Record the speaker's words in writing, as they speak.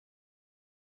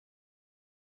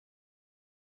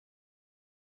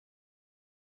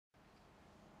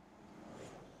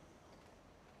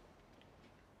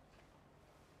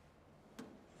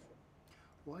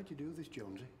Why'd you do this,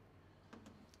 Jonesy?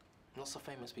 Lots of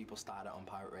famous people started on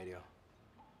pirate radio.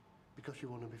 Because you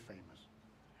want to be famous?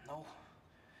 No.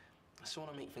 I just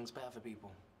want to make things better for people.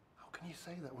 How can you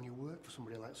say that when you work for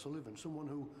somebody like Sullivan, someone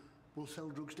who will sell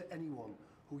drugs to anyone,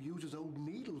 who uses old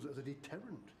needles as a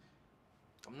deterrent?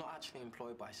 I'm not actually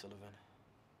employed by Sullivan.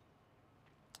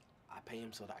 I pay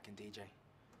him so that I can DJ.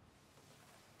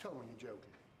 Tell me you're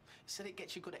joking. He said it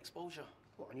gets you good exposure.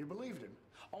 What, and you believed him?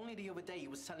 Only the other day he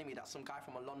was telling me that some guy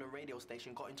from a London radio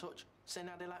station got in touch, saying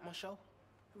how they like my show.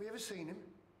 Have you ever seen him?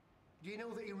 Do you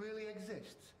know that he really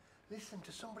exists? Listen,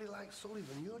 to somebody like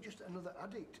Sullivan, you're just another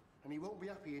addict, and he won't be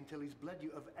happy until he's bled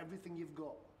you of everything you've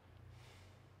got.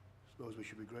 I suppose we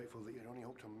should be grateful that you're only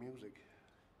hooked on music.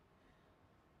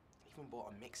 He even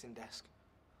bought a mixing desk.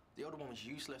 The other one was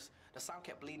useless. The sound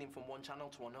kept bleeding from one channel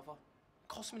to another. It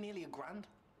cost me nearly £1,000.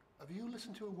 Have you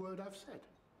listened to a word I've said?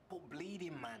 But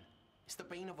bleeding, man. It's the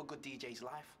bane of a good DJ's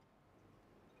life.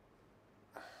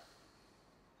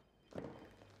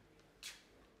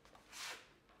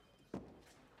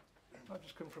 I've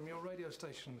just come from your radio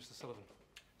station, Mr. Sullivan.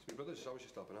 It's my brother's. I was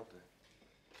just helping out there.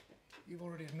 You've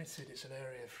already admitted it's an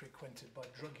area frequented by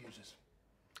drug users. Is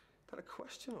that a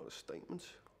question or a statement?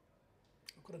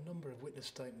 I've got a number of witness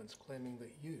statements claiming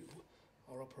that you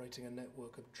are operating a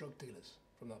network of drug dealers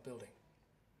from that building.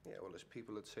 Yeah, well, there's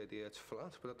people that say the earth's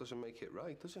flat, but that doesn't make it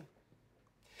right, does it?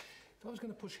 If I was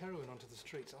going to push heroin onto the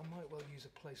streets, I might well use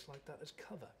a place like that as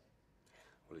cover.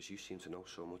 Well, as you seem to know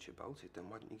so much about it, then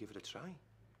why don't you give it a try?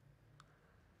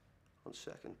 On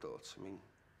second thoughts, I mean,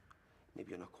 maybe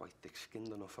you're not quite thick-skinned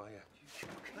enough, are you?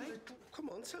 Hey, come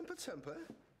on, temper.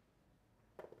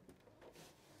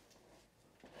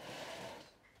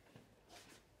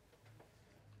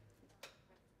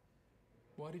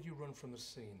 Why did you run from the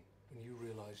scene when you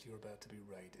realised you were about to be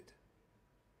raided?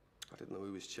 I didn't know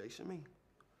he was chasing me.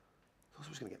 I thought I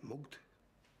was going to get mugged.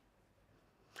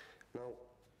 Now,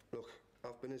 look,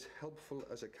 I've been as helpful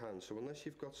as I can, so unless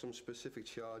you've got some specific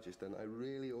charges, then I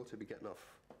really ought to be getting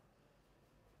off.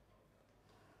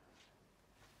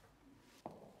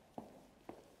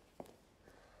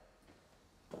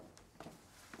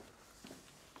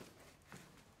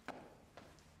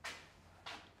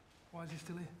 Why is he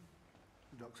still here?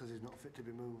 The doc says he's not fit to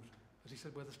be moved. Has he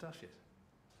said where the stash is?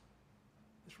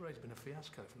 This raid's been a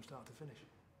fiasco from start to finish.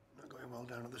 Not going well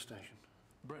down at the station.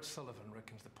 Brett Sullivan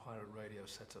reckons the pirate radio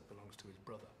setup belongs to his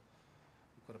brother.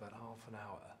 We've got about half an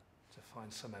hour to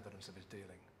find some evidence of his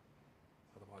dealing.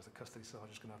 Otherwise, the custody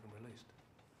sergeant's going to have him released.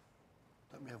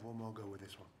 Let me have one more go with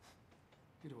this one.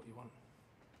 You do what you want.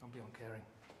 I'm beyond caring.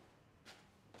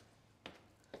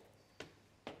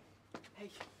 Hey,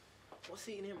 what's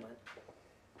eating him, man?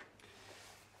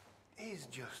 He's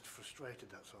just frustrated,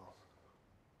 that's all.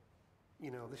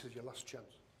 You know, this is your last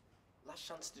chance. Last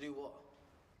chance to do what?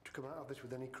 To come out of this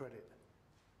with any credit.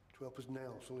 To help us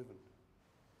nail Sullivan.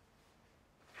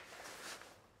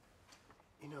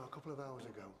 You know, a couple of hours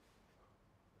ago,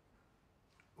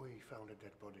 we found a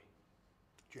dead body.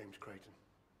 James Creighton.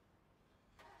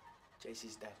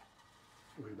 JC's dead.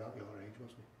 He was about your age,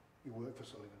 wasn't he? You worked for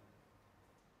Sullivan.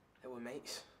 They were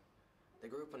mates. They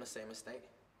grew up on the same estate.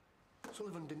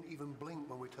 Sullivan didn't even blink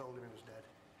when we told him he was dead.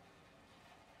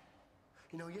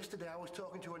 You know, yesterday I was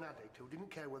talking to an addict who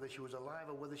didn't care whether she was alive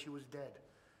or whether she was dead.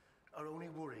 Her only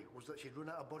worry was that she'd run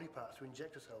out of body parts to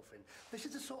inject herself in. This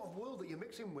is the sort of world that you're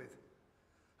mixing with.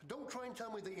 Don't try and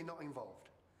tell me that you're not involved.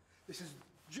 This is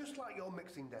just like your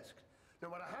mixing desk. No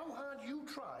matter how hard you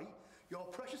try, your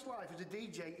precious life as a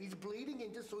DJ is bleeding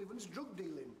into Sullivan's drug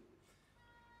dealing.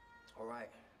 All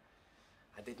right.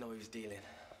 I did know he was dealing.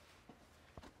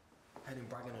 Heard him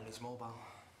bragging on his mobile.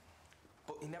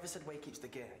 But he never said where he keeps the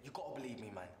gear. You gotta believe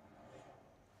me, man.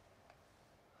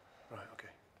 Right,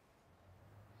 okay.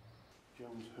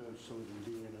 Jones heard Sullivan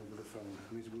dealing over the phone,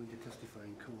 and he's willing to testify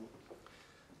in court.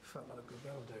 Felt like a good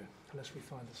that'll do. Unless we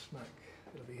find the smack,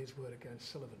 it'll be his word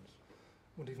against Sullivan's.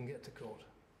 Won't even get to court.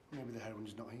 Maybe the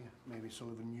heroin's not here. Maybe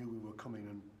Sullivan knew we were coming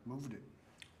and moved it.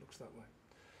 Looks that way.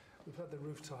 We've had the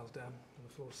roof tiles down and the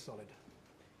floor's solid.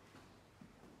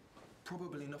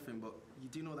 Probably nothing, but you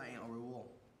do know that ain't our wall.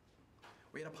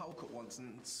 We had a power cut once,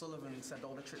 and Sullivan said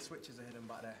all the trick switches are hidden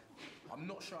back there. I'm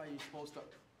not sure how you're supposed to...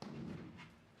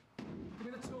 Give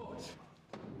me the torch.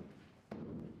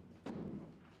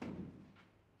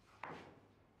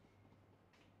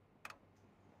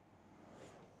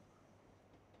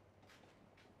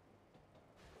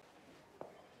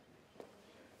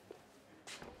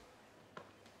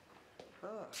 Ah,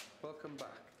 welcome back.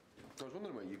 I was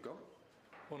wondering where you'd gone.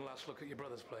 One last look at your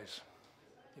brother's place.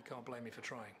 You can't blame me for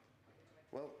trying.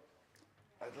 Well,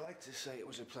 I'd like to say it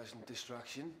was a pleasant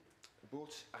distraction,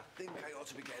 but I think I ought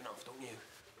to be getting off, don't you?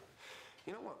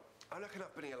 You know what? I reckon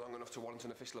I've been here long enough to warrant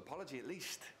an official apology, at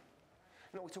least.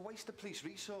 You know, it's a waste of police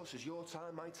resources, your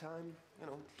time, my time, you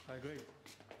know. I agree.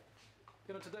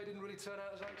 You know, today didn't really turn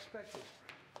out as I expected.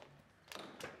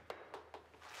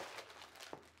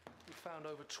 We found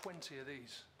over 20 of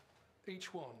these,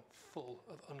 each one full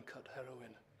of uncut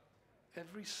heroin.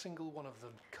 Every single one of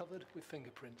them covered with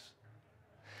fingerprints.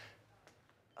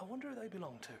 I wonder who they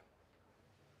belong to.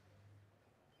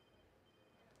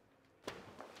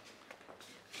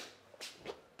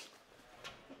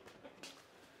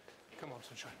 Come on,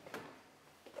 Sunshine.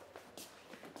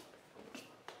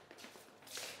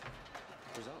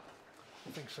 Result?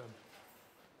 I think so.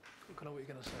 Look, I know what you're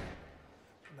going to say.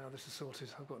 Now this is sorted,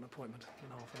 I've got an appointment in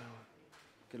half an hour.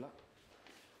 Good luck.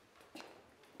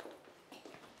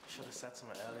 Should have said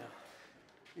something earlier.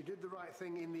 You did the right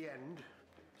thing in the end.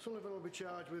 Sullivan will be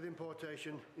charged with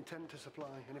importation, intent to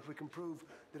supply, and if we can prove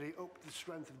that he upped the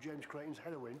strength of James Creighton's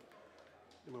heroin,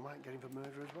 then we might get him for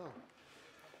murder as well.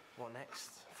 What next?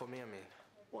 For me, I mean.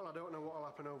 Well, I don't know what will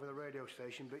happen over the radio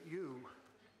station, but you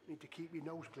need to keep your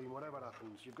nose clean whatever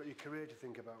happens. You've got your career to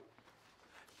think about.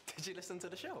 Did you listen to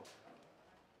the show?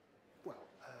 Well,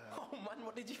 Oh, man,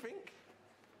 what did you think?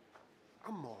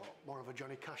 I'm more of a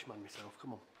Johnny Cash man myself.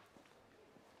 Come on.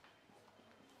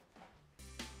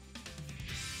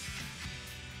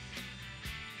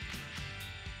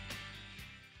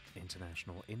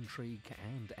 International intrigue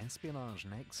and espionage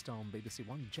next on BBC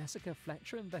One. Jessica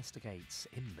Fletcher investigates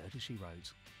in Murder, She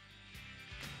Wrote.